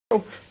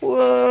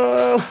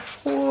Whoa,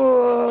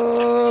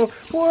 whoa,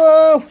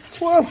 whoa,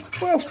 whoa,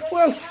 whoa,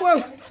 whoa,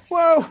 whoa,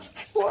 whoa,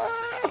 whoa.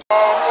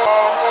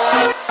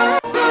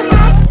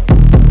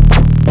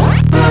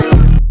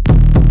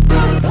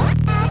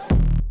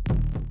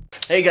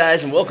 Hey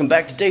guys, and welcome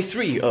back to day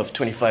 3 of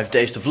 25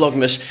 Days to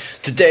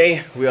Vlogmas.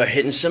 Today we are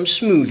hitting some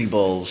smoothie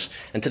bowls,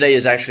 and today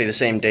is actually the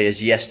same day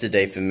as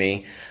yesterday for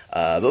me.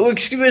 But we're going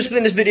to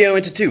split this video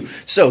into 2.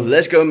 So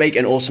let's go make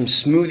an awesome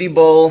smoothie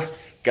bowl.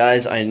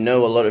 Guys, I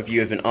know a lot of you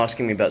have been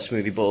asking me about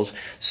smoothie bowls,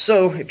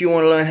 so if you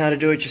want to learn how to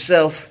do it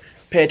yourself,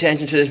 pay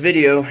attention to this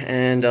video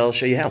and I'll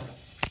show you how.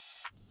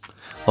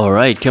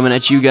 Alright, coming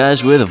at you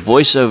guys with a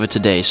voiceover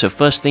today. So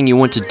first thing you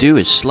want to do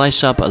is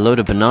slice up a load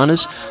of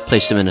bananas,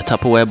 place them in a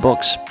Tupperware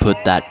box,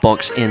 put that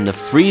box in the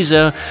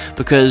freezer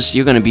because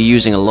you're going to be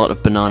using a lot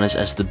of bananas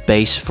as the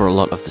base for a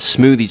lot of the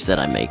smoothies that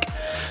I make.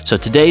 So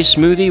today's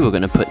smoothie, we're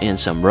going to put in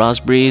some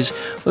raspberries,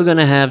 we're going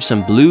to have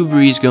some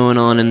blueberries going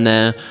on in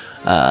there,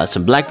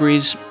 some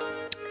blackberries,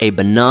 a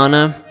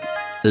banana,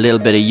 a little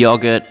bit of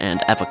yogurt,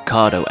 and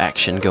avocado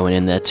action going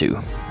in there too.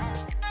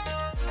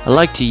 I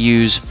like to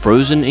use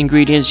frozen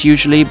ingredients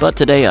usually, but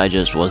today I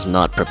just was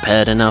not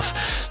prepared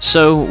enough.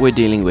 So we're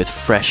dealing with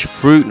fresh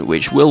fruit,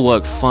 which will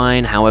work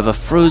fine. However,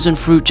 frozen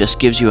fruit just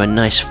gives you a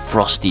nice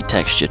frosty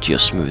texture to your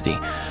smoothie.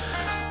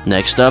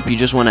 Next up, you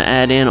just want to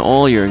add in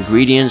all your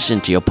ingredients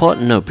into your pot,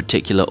 no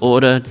particular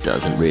order,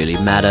 doesn't really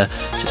matter.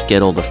 Just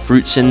get all the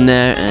fruits in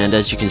there, and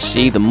as you can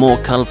see, the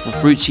more colorful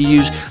fruits you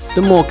use,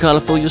 the more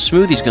colorful your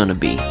smoothie's gonna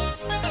be.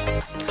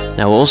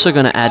 Now we're also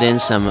going to add in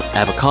some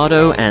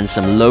avocado and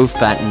some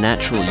low-fat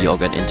natural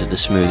yogurt into the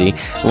smoothie.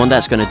 And what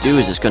that's going to do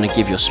is it's going to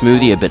give your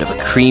smoothie a bit of a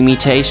creamy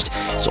taste.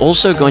 It's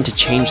also going to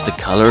change the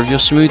color of your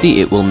smoothie.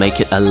 It will make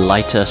it a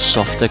lighter,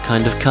 softer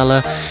kind of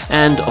color.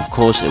 And of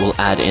course it will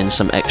add in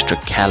some extra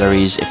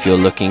calories if you're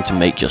looking to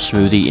make your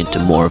smoothie into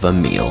more of a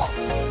meal.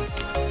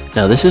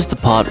 Now this is the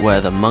part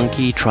where the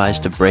monkey tries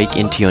to break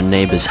into your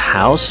neighbor's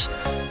house.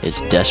 It's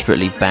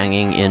desperately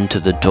banging into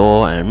the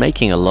door and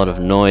making a lot of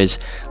noise.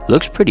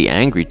 Looks pretty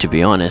angry, to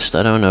be honest.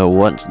 I don't know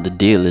what the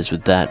deal is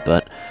with that,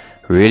 but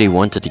really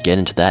wanted to get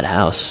into that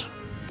house.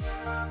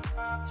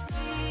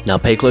 Now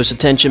pay close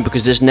attention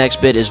because this next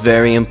bit is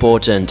very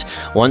important.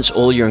 Once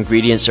all your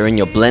ingredients are in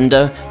your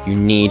blender, you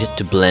need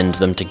to blend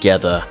them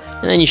together.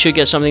 And then you should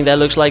get something that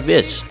looks like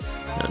this.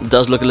 Now, it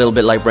does look a little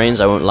bit like brains,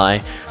 I won't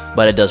lie,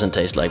 but it doesn't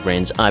taste like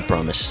brains, I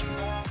promise.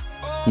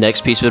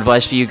 Next piece of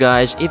advice for you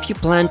guys, if you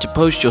plan to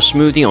post your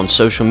smoothie on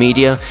social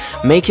media,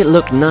 make it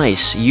look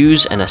nice.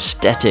 Use an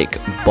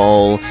aesthetic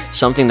bowl,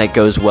 something that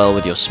goes well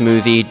with your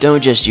smoothie. Don't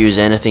just use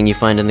anything you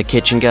find in the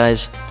kitchen,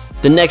 guys.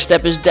 The next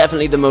step is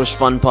definitely the most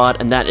fun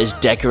part, and that is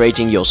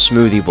decorating your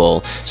smoothie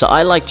bowl. So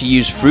I like to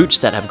use fruits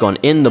that have gone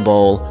in the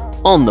bowl,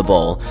 on the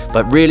bowl.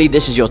 But really,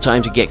 this is your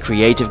time to get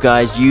creative,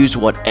 guys. Use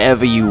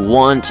whatever you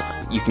want.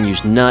 You can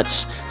use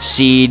nuts,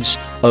 seeds,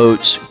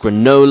 oats,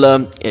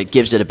 granola. It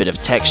gives it a bit of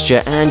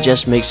texture and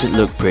just makes it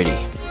look pretty.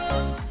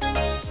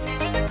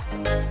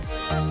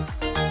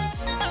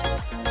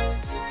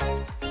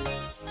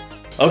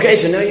 Okay,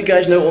 so now you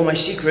guys know all my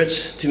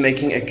secrets to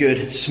making a good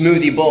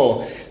smoothie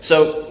bowl.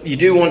 So you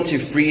do want to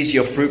freeze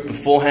your fruit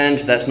beforehand.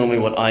 That's normally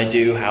what I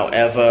do.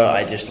 However,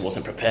 I just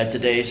wasn't prepared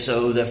today,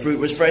 so the fruit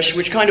was fresh,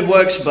 which kind of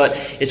works, but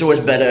it's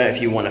always better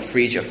if you want to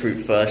freeze your fruit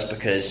first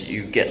because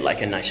you get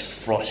like a nice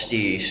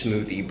frosty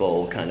smoothie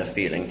bowl kind of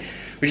feeling,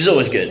 which is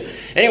always good.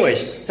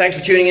 Anyways, thanks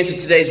for tuning into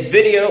today's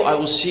video. I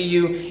will see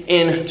you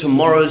in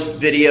tomorrow's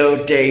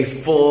video, day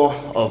 4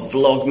 of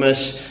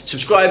Vlogmas.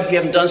 Subscribe if you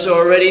haven't done so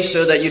already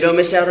so that you don't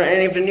miss out on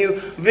any of the new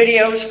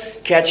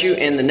videos. Catch you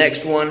in the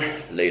next one.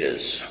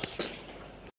 Laters.